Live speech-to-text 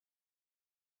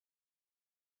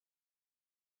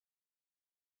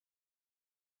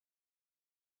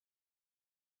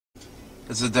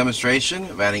This is a demonstration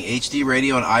of adding HD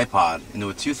radio and iPod into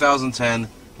a 2010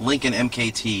 Lincoln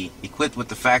MKT equipped with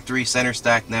the factory center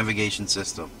stack navigation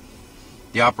system.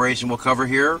 The operation we'll cover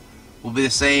here will be the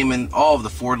same in all of the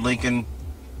Ford Lincoln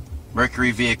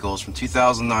Mercury vehicles from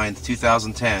 2009 to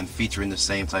 2010 featuring the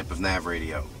same type of nav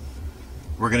radio.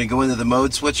 We're going to go into the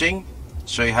mode switching,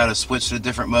 show you how to switch to the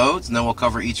different modes, and then we'll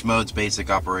cover each mode's basic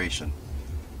operation.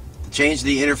 To change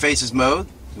the interfaces mode,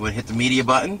 you want to hit the media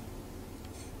button.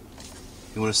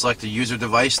 You want to select the user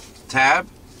device tab.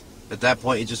 At that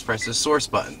point you just press the source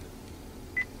button.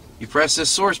 You press this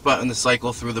source button to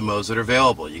cycle through the modes that are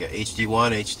available. You got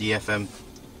HD1, HD FM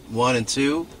 1 and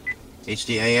 2,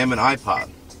 HD AM and iPod.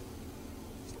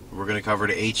 We're going to cover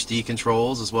the HD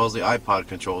controls as well as the iPod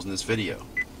controls in this video.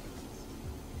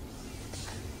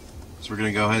 So we're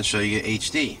going to go ahead and show you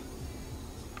HD.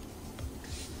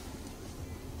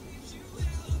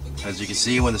 As you can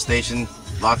see, when the station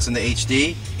locks into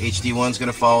HD, HD1 is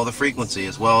going to follow the frequency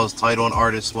as well as title and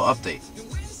artists will update.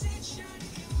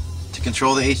 To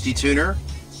control the HD tuner,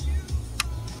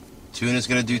 tune is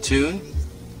going to do tune,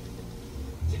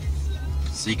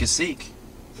 seek is seek.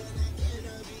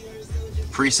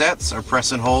 Presets are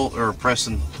press and hold, or press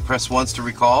once to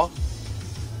recall,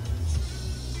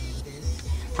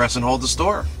 press and hold to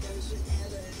store.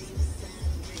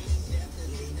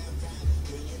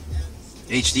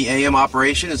 HD AM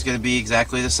operation is going to be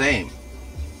exactly the same.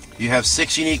 You have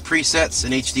 6 unique presets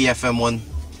in HD FM 1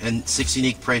 and 6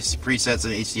 unique presets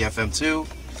in HD FM 2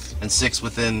 and 6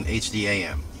 within HD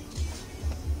AM.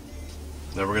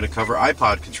 Now we're going to cover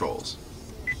iPod controls.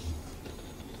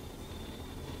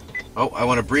 Oh, I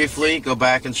want to briefly go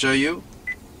back and show you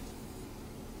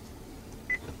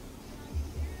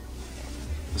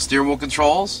the steering wheel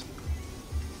controls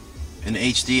in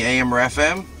HD AM or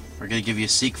FM. We're going to give you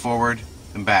seek forward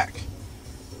and back.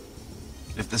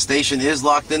 If the station is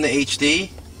locked into HD,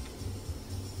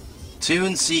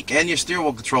 tune, seek, and your steering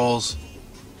wheel controls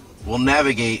will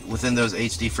navigate within those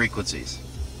HD frequencies.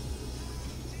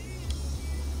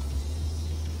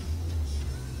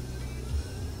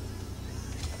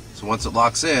 So once it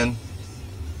locks in,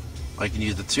 I can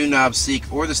use the tune knob, seek,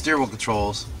 or the steering wheel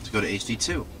controls to go to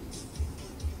HD2.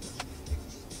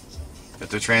 If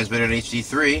they're transmitted in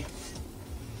HD3,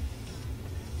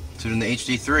 tune in to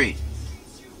HD3.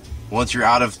 Once you're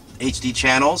out of HD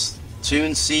channels,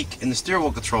 tune, seek, and the steering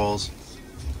wheel controls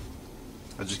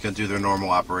are just going to do their normal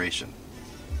operation.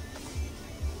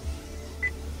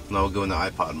 Now we'll go into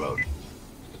iPod mode.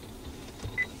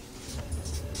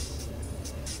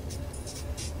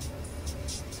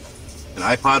 In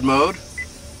iPod mode,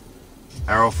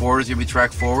 arrow forward is going to be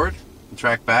track forward, and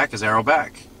track back is arrow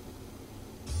back.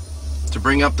 To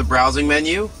bring up the browsing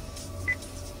menu,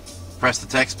 press the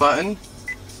text button,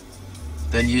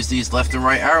 then use these left and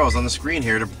right arrows on the screen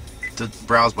here to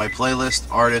browse by playlist,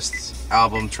 artists,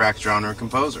 album, track, genre, and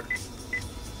composer.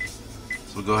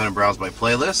 So we'll go ahead and browse by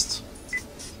playlist.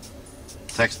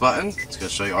 Text button, it's going to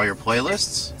show you all your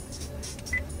playlists.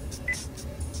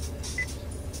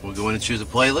 We'll go in and choose a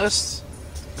playlist,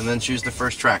 and then choose the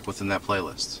first track within that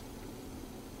playlist.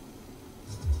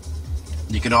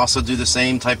 You can also do the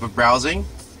same type of browsing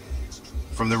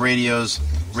from the radio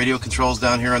controls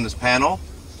down here on this panel.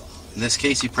 In this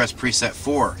case, you press preset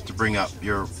 4 to bring up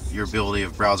your ability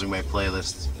of browsing by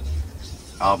playlist,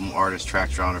 album, artist,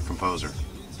 track, genre, composer.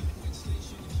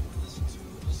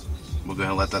 We'll go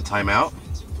ahead and let that time out.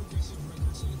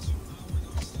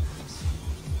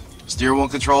 Steering wheel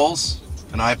controls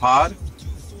and iPod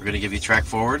are going to give you track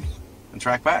forward and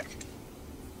track back.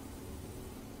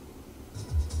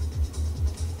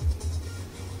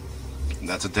 And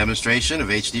that's a demonstration of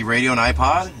HD radio and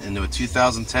iPod into a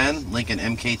 2010 Lincoln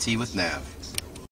MKT with nav.